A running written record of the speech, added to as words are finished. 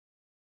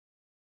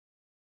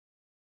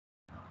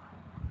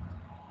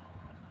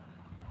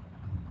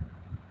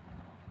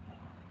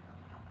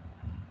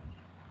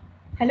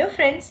Hello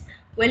friends,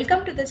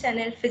 welcome to the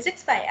channel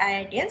Physics by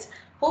IITians.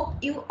 Hope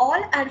you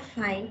all are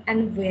fine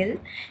and well.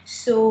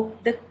 So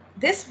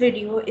this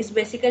video is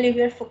basically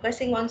we are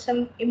focusing on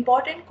some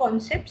important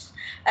concepts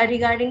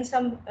regarding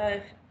some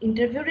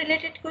interview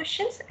related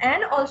questions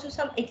and also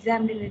some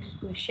exam related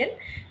question.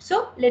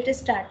 So let us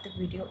start the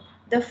video.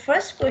 The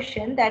first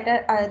question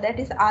that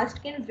is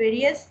asked in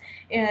various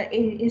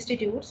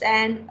institutes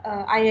and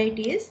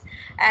IITs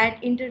at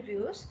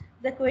interviews.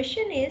 The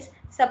question is,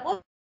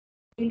 suppose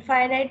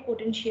infinite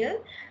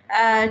potential,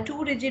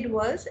 two rigid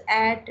walls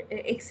at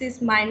x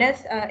is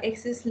minus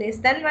x is less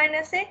than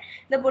minus a,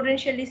 the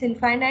potential is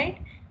infinite,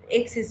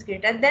 x is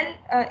greater than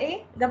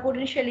a, the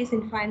potential is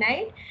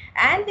infinite,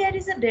 and there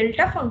is a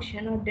delta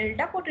function or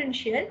delta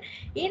potential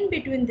in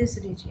between this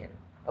region.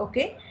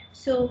 Okay,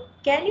 so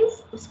can you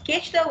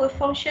sketch the wave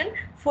function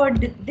for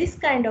this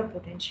kind of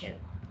potential?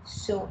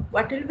 So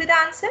what will be the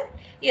answer?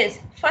 Yes,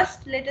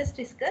 first let us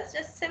discuss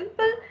just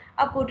simple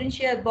a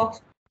potential box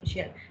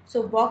potential.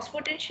 So box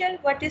potential,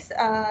 what is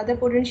the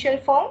potential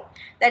form?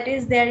 That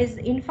is, there is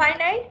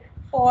infinite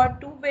for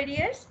two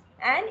barriers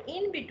and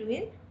in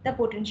between the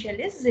potential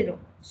is 0.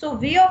 So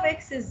V of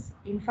x is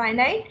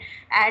infinite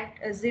at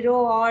 0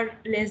 or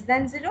less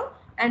than 0,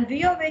 and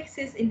V of x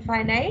is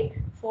infinite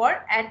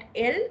for at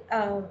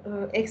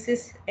L, x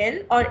is L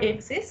or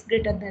x is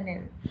greater than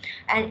L.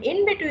 And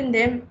in between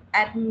them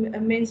at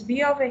means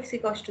V of x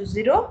equals to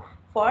 0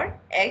 for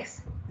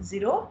x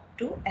 0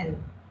 to L.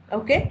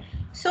 Okay,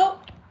 so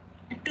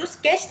to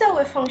sketch the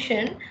wave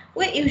function,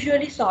 we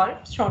usually solve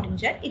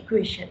Schrodinger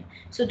equation.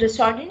 So the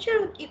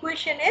Schrodinger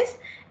equation is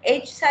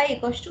H psi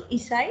equals to E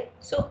psi.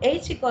 So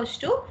H equals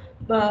to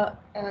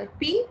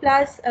P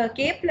plus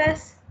K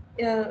plus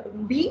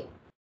B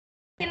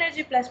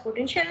energy plus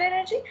potential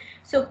energy.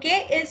 So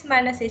K is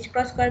minus h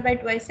cross square by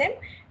twice m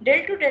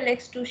del 2 del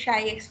x2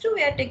 psi x2.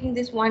 We are taking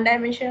this one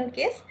dimensional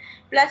case,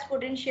 plus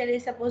potential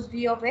is, suppose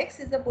V of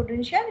x is the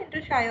potential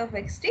into psi of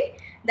xt,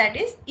 that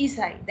is E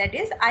psi, that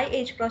is I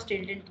h cross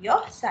del del t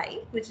of psi,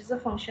 which is a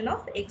function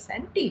of x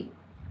and t.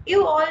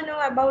 You all know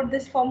about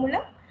this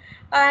formula,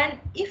 and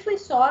if we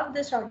solve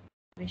this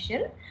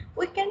equation,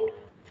 we can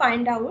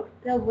find out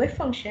the wave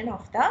function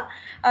of the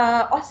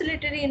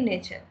oscillatory in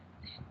nature.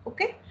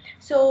 Okay,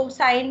 so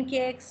sin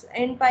kx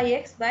n pi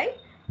x by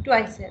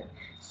twice L.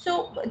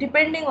 So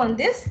depending on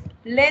this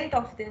length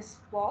of this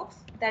box,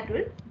 that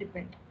will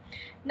depend.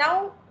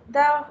 Now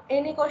the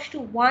n equals to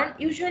 1,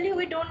 usually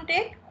we don't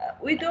take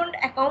we don't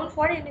account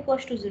for n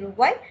equals to 0.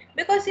 Why?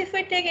 Because if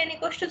we take n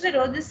equals to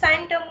 0, the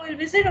sine term will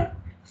be 0.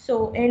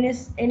 So n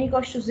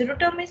equals to 0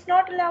 term is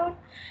not allowed,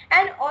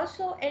 and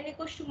also n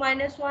equals to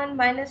 -1,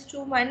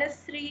 -2,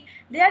 -3,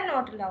 they are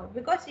not allowed,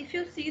 because if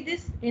you see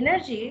this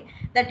energy,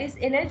 that is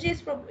energy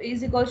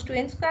is equals to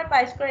n square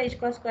pi square h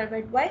cross square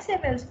by twice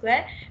ml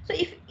square. So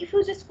if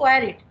you just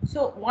square it,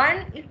 so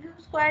 1, if you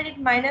square it,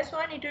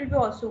 -1 it will be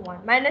also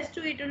 1,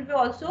 -2 it will be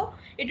also,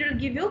 it will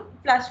give you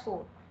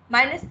 +4,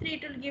 -3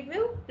 it will give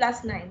you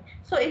 +9.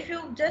 So if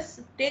you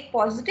just take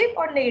positive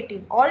or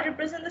negative, all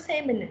represent the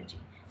same energy.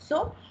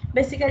 So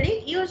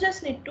basically you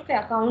just need to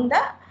account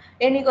the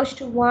n equals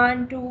to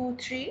 1, 2,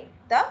 3,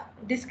 the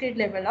discrete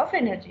level of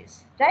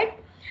energies, right?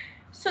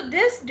 So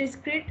this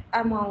discrete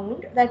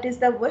amount, that is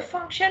the wave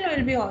function,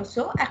 will be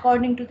also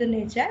according to the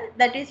nature.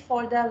 That is,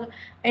 for the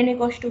n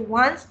equals to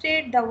 1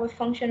 state, the wave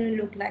function will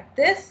look like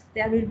this.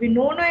 There will be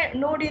no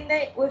node in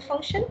the wave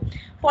function.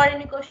 For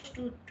n equals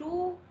to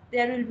 2,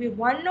 there will be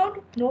one node.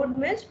 Node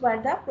means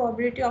where the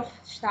probability of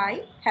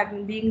psi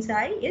being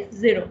psi is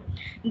 0.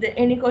 The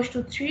n equals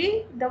to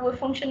 3, the wave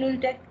function will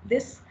take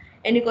this.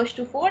 N equals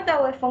to 4, the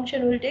wave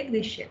function will take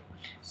this shape.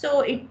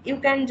 So you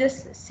can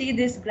just see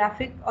this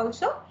graphic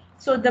also.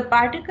 So the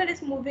particle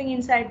is moving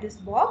inside this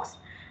box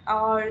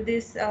or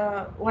this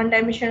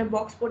one-dimensional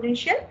box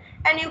potential,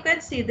 and you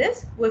can see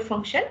this wave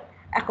function.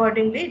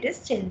 Accordingly, it is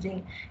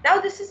changing.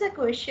 Now this is a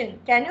question: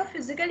 can you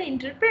physically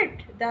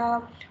interpret the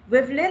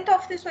wavelength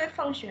of this wave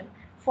function?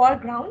 For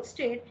ground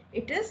state,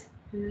 it is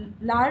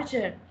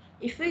larger.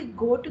 If we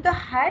go to the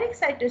higher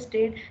excited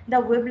state, the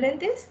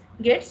wavelength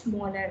gets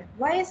smaller.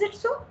 Why is it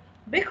so?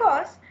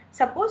 Because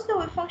suppose the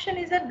wave function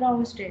is at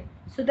ground state,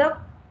 so the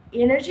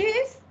energy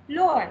is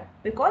lower,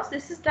 because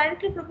this is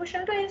directly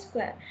proportional to n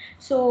square.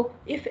 So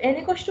if n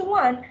equals to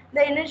 1,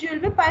 the energy will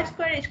be pi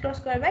square h cross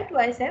square by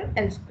twice m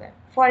L square.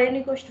 For n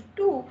equals to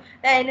 2,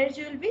 the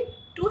energy will be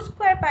 2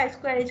 square pi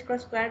square h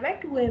cross square by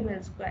 2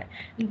 ml square.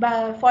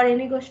 But for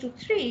n equals to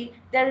 3,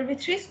 there will be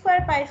 3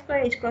 square pi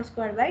square h cross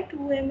square by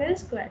 2 ml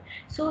square.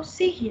 So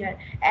see here,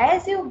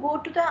 as you go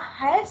to the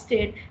higher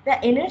state,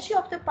 the energy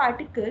of the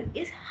particle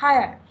is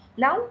higher.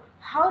 Now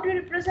how do you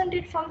represent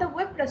it from the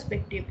wave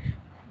perspective?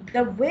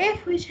 The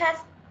wave which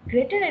has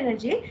greater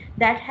energy,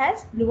 that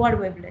has lower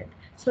wavelength.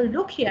 So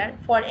look here,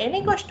 for n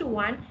equals to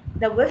 1,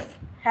 the wave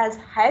has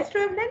highest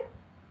wavelength.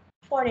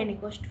 For n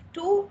equals to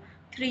 2,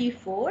 3,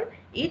 4,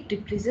 it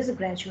decreases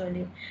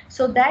gradually.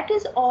 So that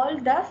is all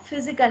the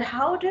physical.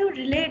 How do you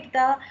relate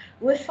the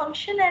wave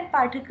function and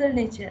particle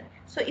nature?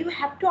 So you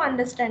have to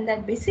understand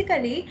that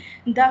basically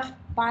the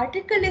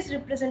particle is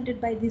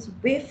represented by this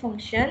wave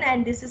function,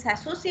 and this is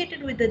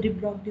associated with the de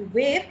Broglie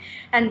wave.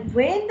 And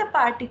when the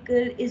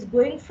particle is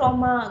going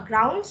from a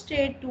ground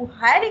state to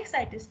higher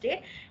excited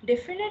state,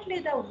 definitely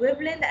the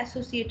wavelength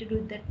associated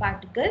with that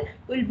particle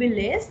will be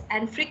less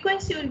and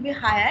frequency will be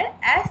higher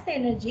as the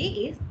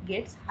energy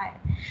gets higher.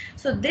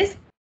 So this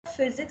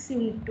physics you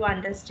need to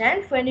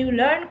understand when you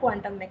learn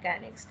quantum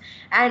mechanics,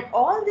 and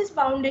all this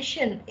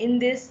foundation in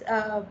this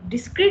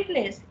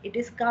discreteness, it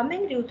is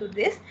coming due to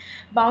this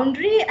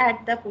boundary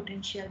at the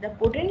potential. The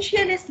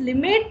potential is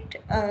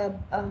limited,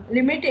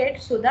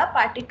 so the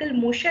particle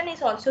motion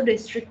is also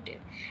restricted.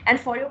 And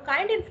for your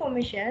kind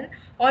information,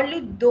 only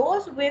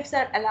those waves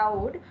are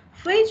allowed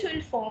which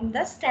will form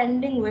the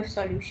standing wave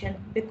solution,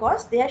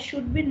 because there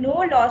should be no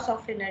loss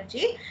of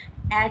energy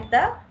at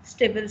the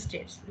stable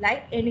states,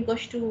 like n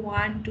equals to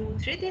 1, 2,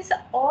 3, these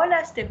all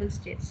are stable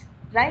states,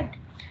 right?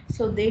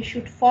 So they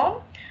should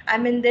form, I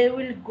mean, they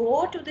will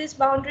go to this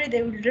boundary,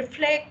 they will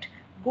reflect,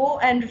 go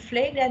and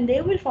reflect, and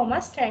they will form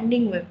a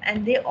standing wave,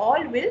 and they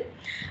all will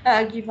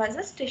give us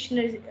a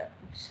stationary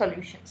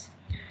solutions.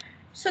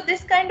 So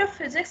this kind of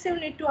physics you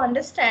need to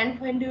understand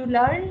when you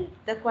learn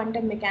the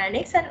quantum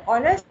mechanics, and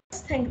always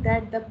think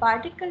that the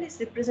particle is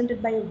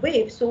represented by a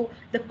wave. So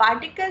the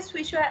particles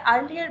which were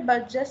earlier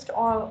but just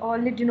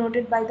only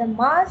denoted by the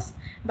mass,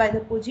 by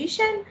the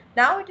position,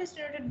 now it is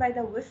denoted by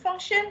the wave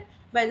function,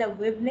 by the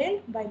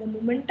wavelength, by the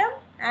momentum,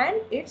 and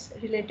its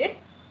related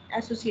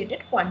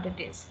associated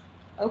quantities.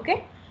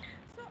 Okay.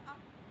 So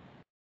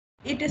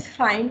it is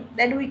fine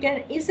that we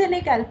can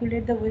easily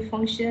calculate the wave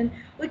function.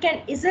 We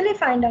can easily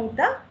find out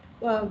the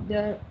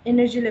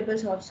energy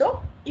levels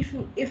also if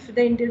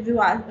the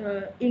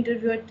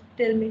interviewer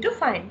tell me to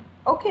find.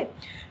 Okay,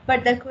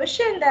 but the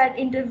question that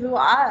interview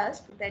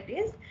asked, that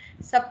is,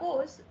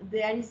 suppose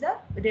there is a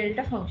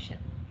delta function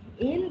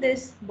in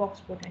this box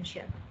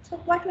potential. So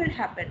what will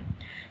happen?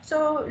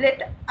 So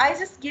I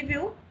just give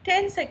you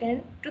 10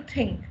 seconds to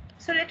think.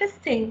 So let us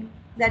think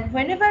that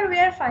whenever we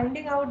are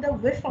finding out the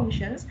wave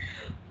functions,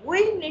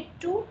 we need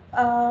to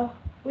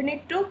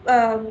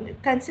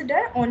consider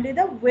only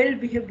the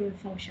well-behaved wave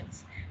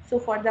functions. So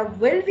for the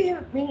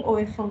well-behaving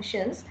wave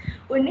functions,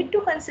 we need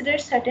to consider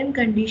certain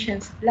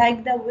conditions,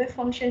 like the wave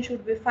function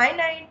should be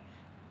finite.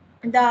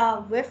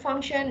 The wave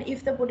function,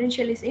 if the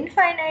potential is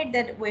infinite,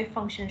 that wave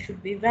function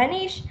should be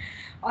vanish,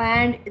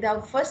 and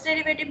the first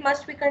derivative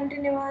must be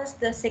continuous,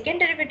 the second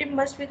derivative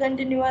must be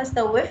continuous,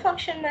 the wave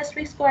function must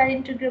be square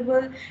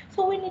integrable.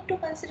 So we need to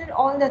consider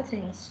all the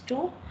things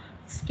to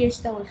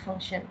sketch the wave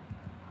function.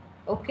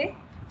 Okay,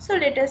 so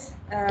let us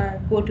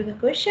go to the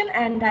question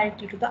and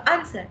directly to the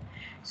answer.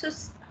 So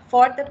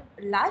for the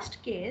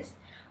last case,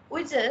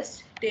 we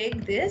just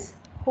take this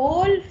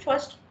whole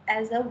first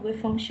as a wave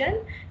function,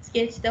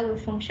 sketch the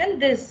wave function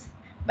this.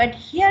 But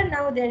here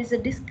now there is a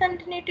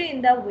discontinuity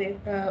in the wave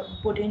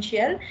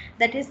potential,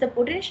 that is the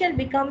potential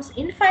becomes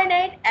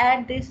infinite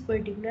at this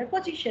particular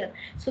position.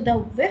 So the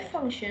wave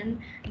function,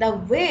 the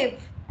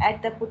wave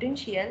at the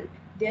potential,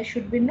 there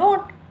should be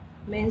no,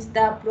 means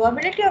the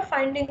probability of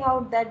finding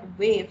out that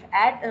wave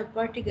at a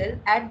particle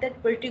at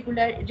that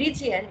particular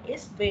region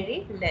is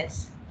very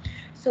less.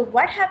 So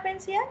what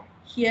happens here?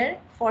 Here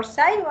for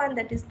psi1,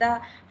 that is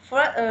the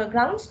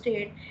ground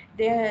state,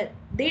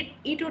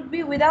 it would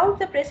be without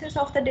the presence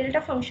of the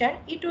delta function,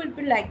 it will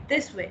be like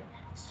this way.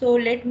 So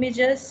let me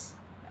just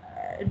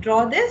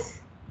draw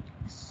this.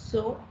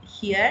 So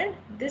here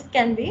this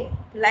can be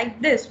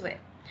like this way.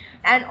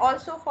 And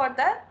also for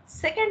the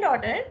second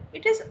order,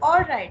 it is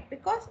all right,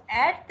 because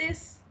at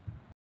this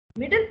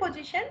middle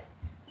position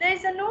there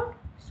is a node,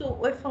 so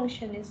wave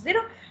function is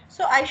 0.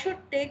 So I should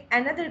take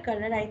another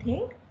color, I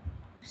think.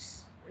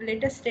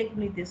 Let us take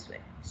me this way.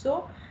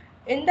 So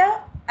in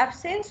the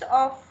absence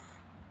of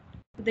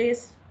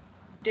this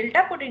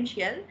delta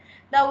potential,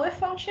 the wave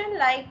function,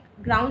 like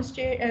ground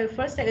state,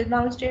 first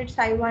ground state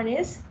psi1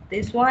 is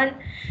this one,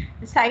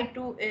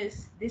 psi2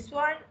 is this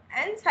one,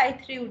 and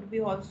psi3 would be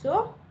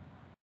also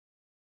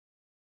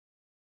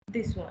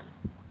this one.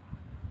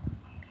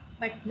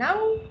 But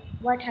now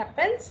what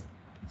happens?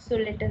 So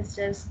let us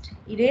just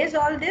erase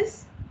all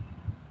this.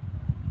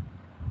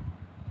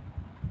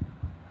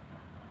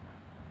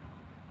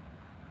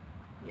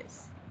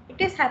 Yes,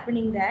 it is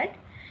happening that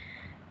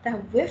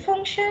the wave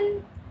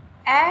function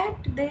at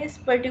this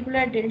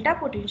particular delta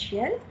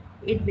potential,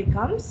 it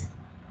becomes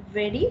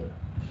very,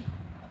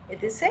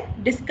 it is a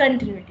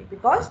discontinuity,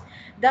 because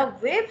the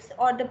waves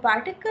or the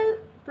particle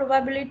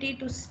probability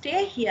to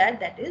stay here,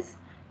 that is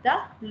the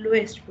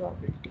lowest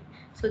probability.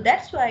 So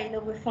that's why the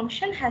wave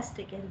function has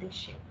taken this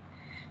shape.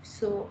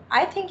 So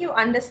I think you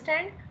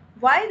understand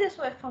why this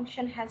wave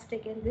function has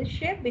taken this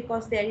shape,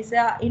 because there is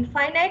a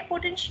infinite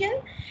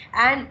potential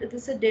and this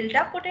is a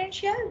delta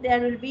potential. There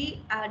will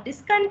be a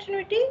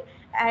discontinuity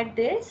at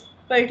this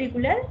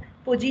particular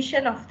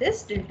position of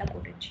this delta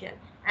potential.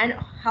 And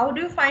how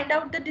do you find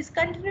out the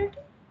discontinuity?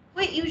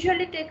 we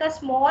usually take a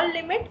small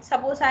limit.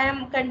 Suppose I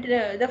am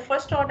the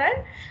first order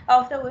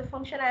of the wave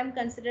function I am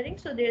considering,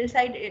 so del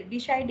psi d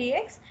psi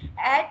dx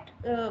at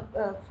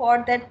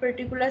for that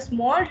particular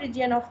small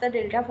region of the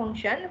delta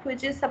function,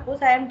 which is,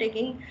 suppose I am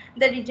taking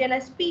the region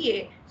as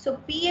PA. So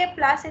PA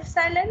plus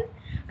epsilon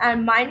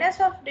and minus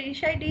of del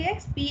psi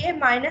dx, PA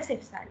minus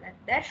epsilon.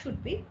 That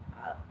should be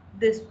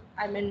this.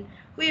 I mean,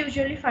 we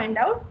usually find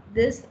out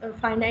this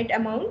finite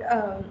amount,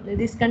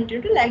 this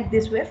continuity like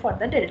this way for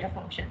the delta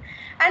function,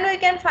 and we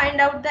can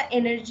find out the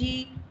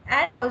energy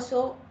and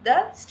also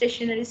the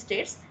stationary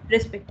states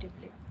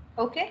respectively.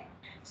 Okay,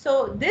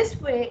 so this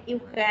way you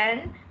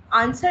can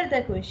answer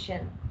the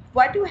question.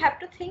 What you have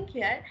to think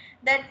here,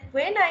 that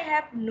when I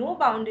have no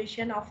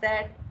foundation of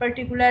that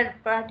particular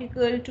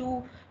particle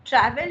to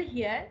travel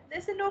here, there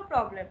is no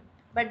problem,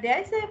 but there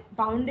is a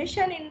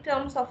foundation in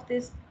terms of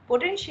this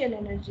potential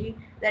energy,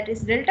 that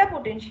is delta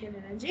potential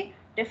energy.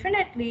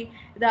 Definitely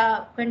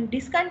the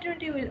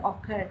discontinuity will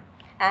occur,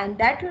 and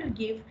that will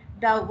give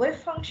the wave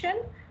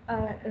function,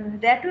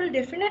 that will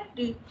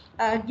definitely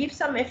give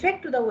some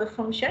effect to the wave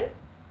function,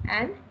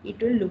 and it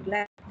will look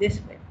like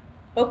this way.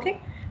 Okay,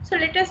 so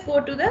let us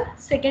go to the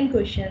second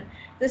question.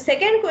 The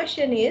second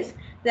question is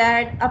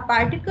that a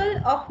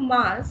particle of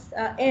mass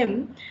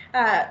m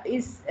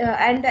is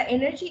and the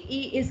energy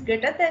E is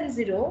greater than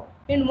 0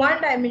 in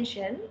one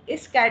dimension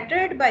is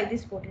scattered by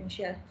this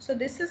potential. So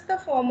this is the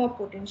form of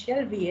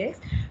potential Vx,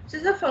 which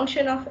is a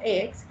function of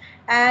x,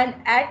 and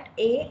at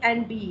A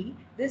and B,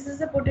 this is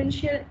the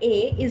potential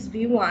A is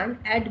V1,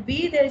 at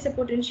B there is a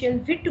potential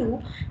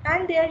V2,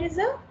 and there is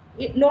a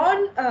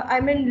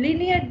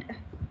linear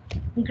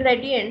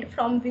gradient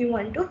from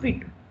V1 to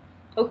V2.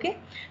 Okay,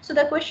 so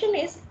the question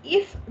is,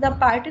 if the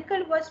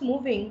particle was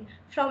moving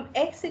from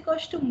x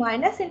equals to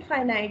minus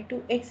infinite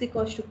to x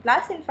equals to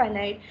plus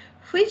infinite,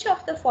 which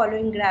of the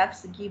following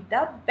graphs give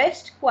the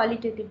best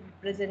qualitative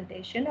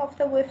representation of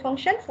the wave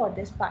function for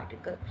this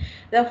particle?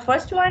 The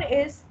first one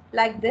is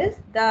like this,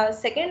 the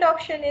second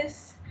option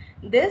is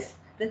this,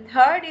 the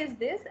third is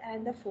this,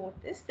 and the fourth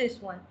is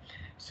this one.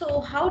 So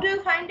how do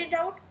you find it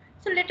out?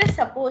 So let us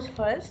suppose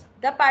first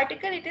the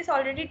particle, it is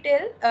already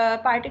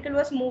particle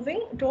was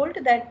moving, told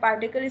that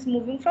particle is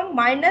moving from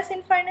minus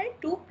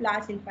infinite to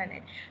plus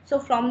infinite. So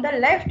from the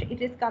left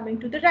it is coming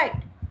to the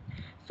right.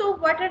 So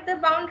what are the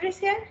boundaries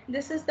here?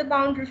 This is the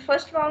boundary,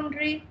 first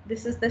boundary,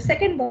 this is the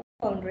second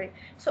boundary.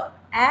 So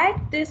at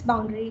this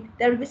boundary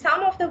there will be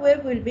some of the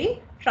wave will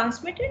be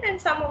transmitted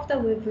and some of the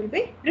wave will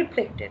be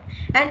reflected,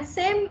 and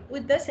same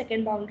with the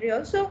second boundary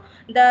also.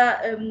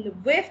 The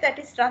wave that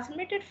is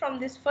transmitted from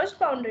this first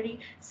boundary,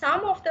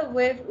 some of the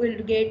wave will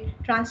get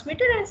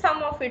transmitted and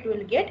some of it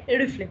will get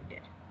reflected.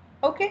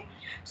 Okay,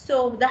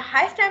 so the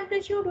highest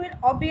amplitude will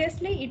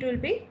obviously it will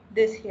be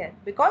this here,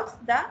 because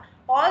the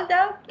all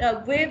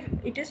the wave,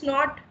 it is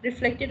not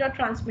reflected or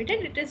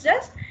transmitted, it is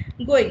just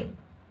going,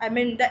 I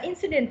mean the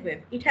incident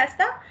wave, it has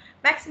the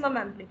maximum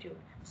amplitude.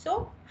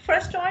 So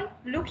first one,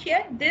 look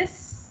here,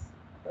 this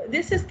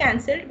is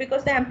cancelled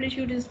because the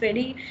amplitude is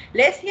very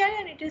less here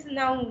and it is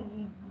now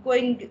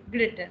going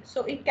greater,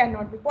 so it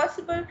cannot be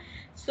possible.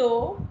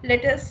 So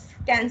let us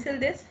cancel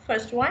this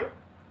first one,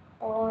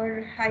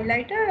 or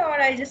highlighter,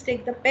 or I just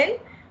take the pen.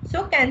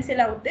 So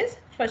cancel out this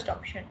first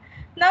option.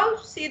 Now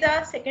see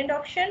the second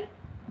option,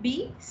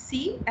 B,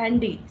 C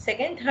and D,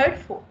 second, third,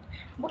 fourth,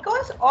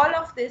 because all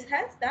of this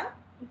has the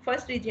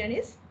first region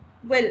is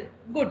well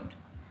good.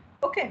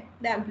 Okay,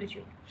 the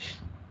amplitude.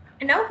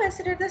 And now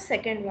consider the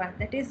second one,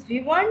 that is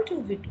V1 to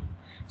V2.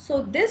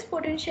 So this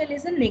potential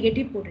is a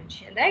negative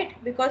potential,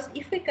 right? Because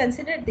if we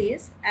consider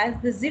this as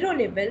the zero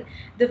level,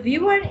 the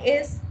V1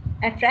 is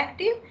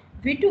attractive,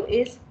 V2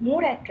 is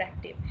more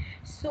attractive.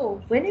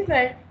 So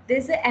whenever there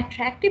is an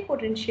attractive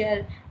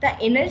potential, the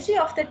energy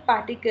of that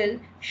particle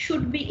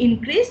should be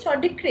increased or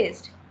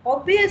decreased.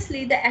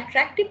 Obviously the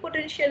attractive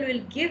potential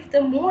will give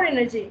the more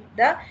energy,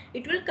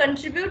 it will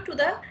contribute to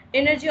the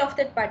energy of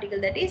that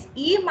particle, that is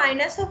E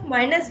minus of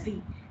minus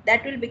V,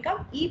 that will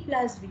become E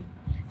plus V.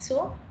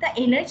 So the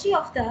energy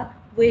of the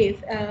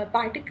wave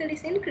particle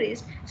is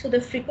increased, so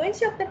the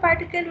frequency of the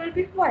particle will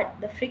be what?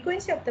 The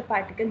frequency of the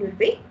particle will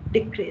be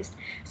decreased.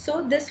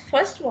 So this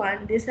first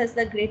one, this has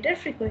the greater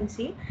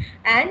frequency,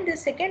 and the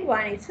second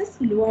one is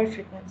a lower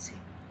frequency,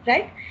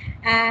 right?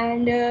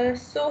 And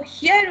so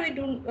here we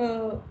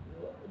do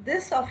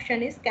this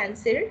option is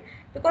cancelled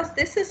because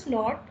this is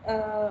not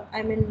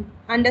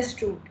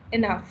understood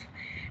enough.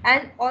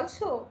 And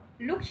also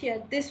look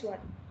here, this one,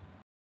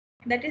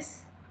 that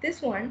is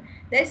this one,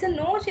 there is a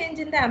no change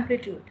in the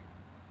amplitude.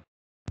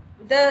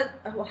 The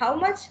how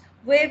much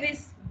wave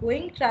is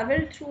going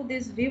travel through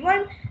this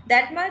V1,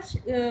 that much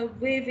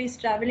wave is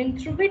traveling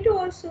through V2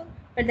 also,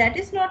 but that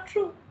is not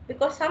true,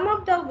 because some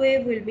of the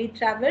wave will be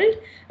traveled,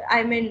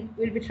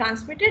 will be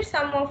transmitted,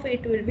 some of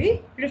it will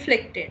be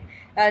reflected,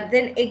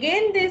 then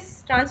again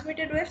this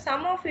transmitted wave,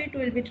 some of it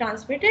will be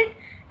transmitted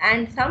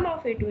and some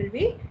of it will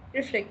be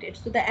reflected,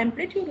 so the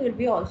amplitude will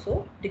be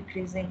also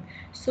decreasing.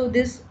 So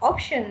this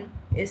option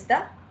is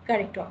the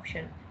correct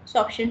option. So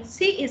option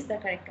C is the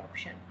correct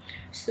option.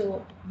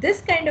 So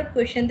this kind of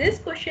question, this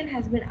question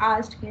has been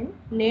asked in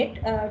NET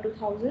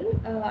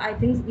 2000 I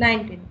think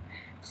 19.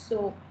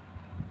 So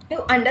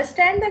you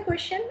understand the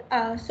question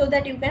so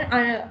that you can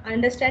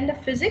understand the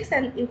physics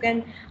and you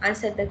can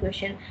answer the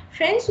question.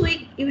 Friends,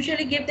 we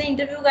usually give the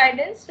interview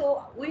guidance,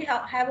 so we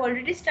have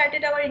already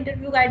started our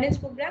interview guidance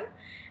program,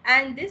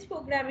 and this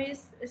program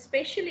is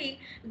especially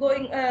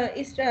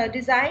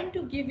designed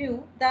to give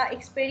you the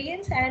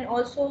experience, and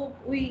also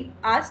we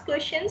ask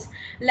questions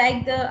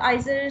like the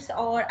IISers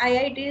or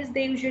IITs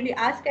they usually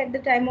ask at the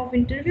time of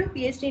interview,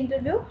 PhD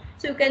interview.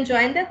 So you can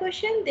join the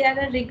question. There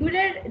are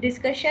regular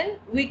discussion,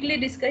 weekly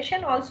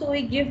discussion. Also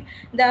we give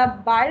the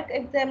BARC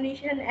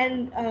examination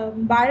and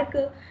BARC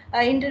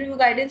interview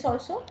guidance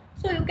also.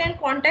 So you can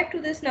contact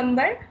to this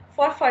number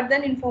for further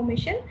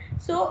information.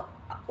 So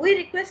we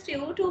request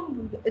you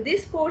to,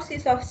 this course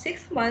is of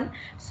 6 months,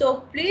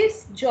 so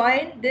please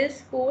join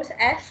this course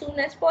as soon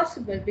as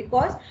possible,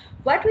 because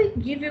what we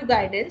give you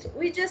guidance,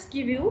 we just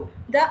give you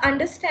the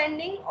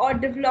understanding or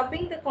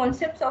developing the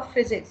concepts of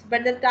physics,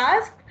 but the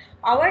task,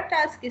 our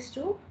task is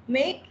to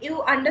make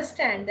you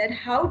understand that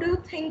how do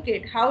you think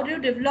it, how do you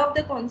develop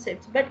the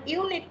concepts. But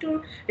you need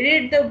to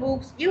read the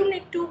books, you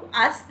need to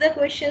ask the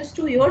questions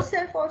to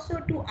yourself also,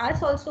 to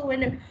us also.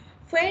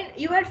 When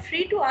you are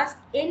free to ask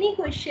any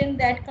question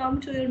that come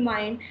to your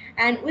mind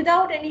and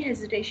without any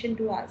hesitation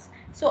to ask.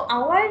 So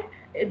our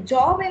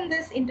job in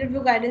this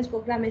interview guidance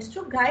program is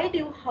to guide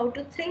you how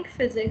to think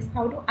physics,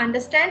 how to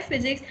understand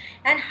physics,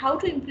 and how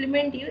to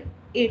implement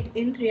it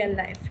in real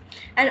life.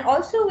 And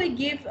also we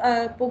give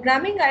a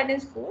programming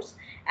guidance course,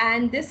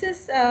 and this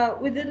is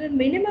within a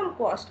minimum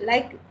cost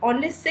like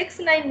only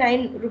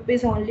 699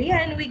 rupees only,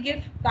 and we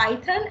give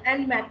Python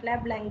and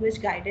MATLAB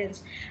language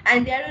guidance,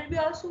 and there will be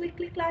also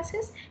weekly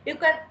classes. You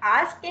can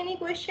ask any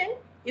question,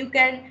 you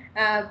can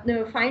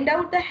find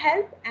out the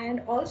help,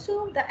 and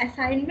also the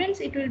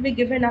assignments it will be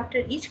given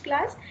after each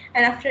class,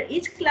 and after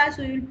each class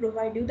we will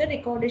provide you the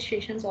recorded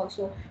sessions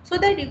also, so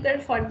that you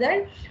can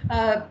further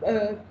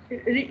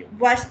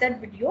watch that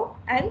video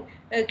and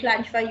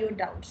clarify your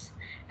doubts.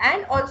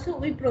 And also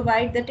we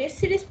provide the test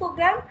series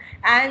program,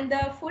 and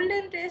the full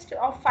length test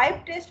of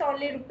 5 tests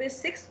only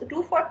rupees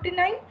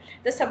 249,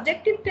 the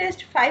subjective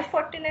test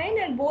 549,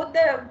 and both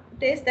the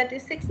test that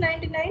is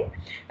 699,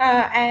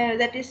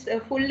 and that is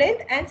full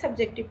length and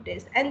subjective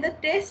test. And the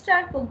tests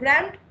are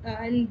programmed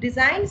and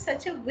designed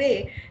such a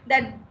way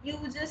that you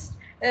just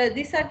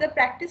these are the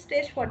practice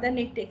tests for the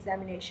NET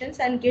examinations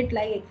and GATE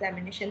like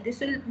examination.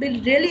 This will be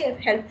really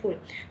helpful.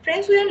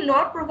 Friends, we are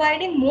not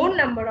providing more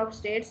number of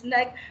states,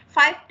 like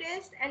 5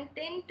 tests and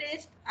 10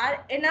 tests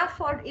are enough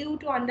for you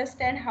to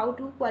understand how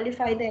to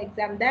qualify the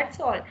exam. That's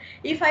all.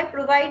 If I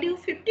provide you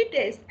 50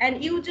 tests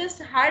and you just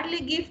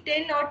hardly give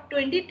 10 or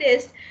 20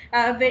 tests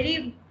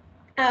very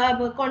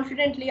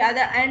confidently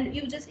and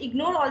you just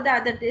ignore all the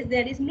other tests,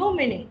 there is no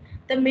meaning.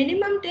 The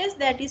minimum test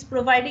that is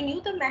providing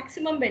you the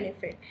maximum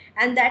benefit,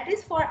 and that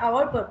is for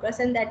our purpose,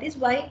 and that is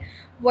why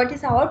what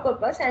is our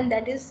purpose, and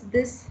that is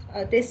this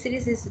test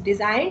series is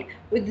designed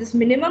with this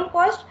minimum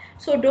cost.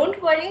 So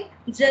don't worry,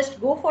 just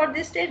go for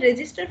this test,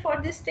 register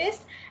for this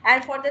test.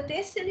 And for the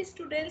test series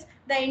students,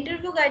 the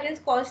interview guidance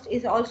cost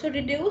is also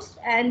reduced,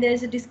 and there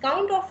is a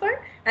discount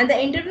offer. And the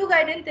interview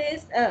guidance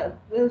test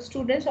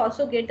students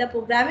also get the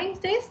programming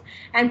test,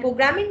 and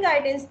programming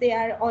guidance they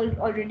are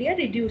already a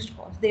reduced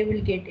cost, they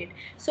will get it.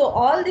 So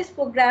all this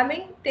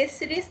programming test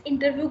series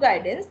interview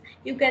guidance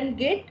you can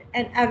get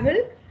and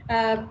avail.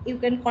 You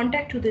can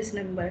contact to this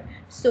number.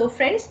 So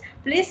friends,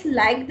 please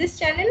like this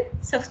channel,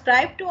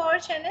 subscribe to our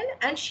channel,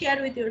 and share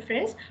with your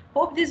friends.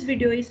 Hope this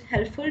video is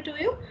helpful to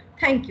you.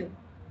 Thank you.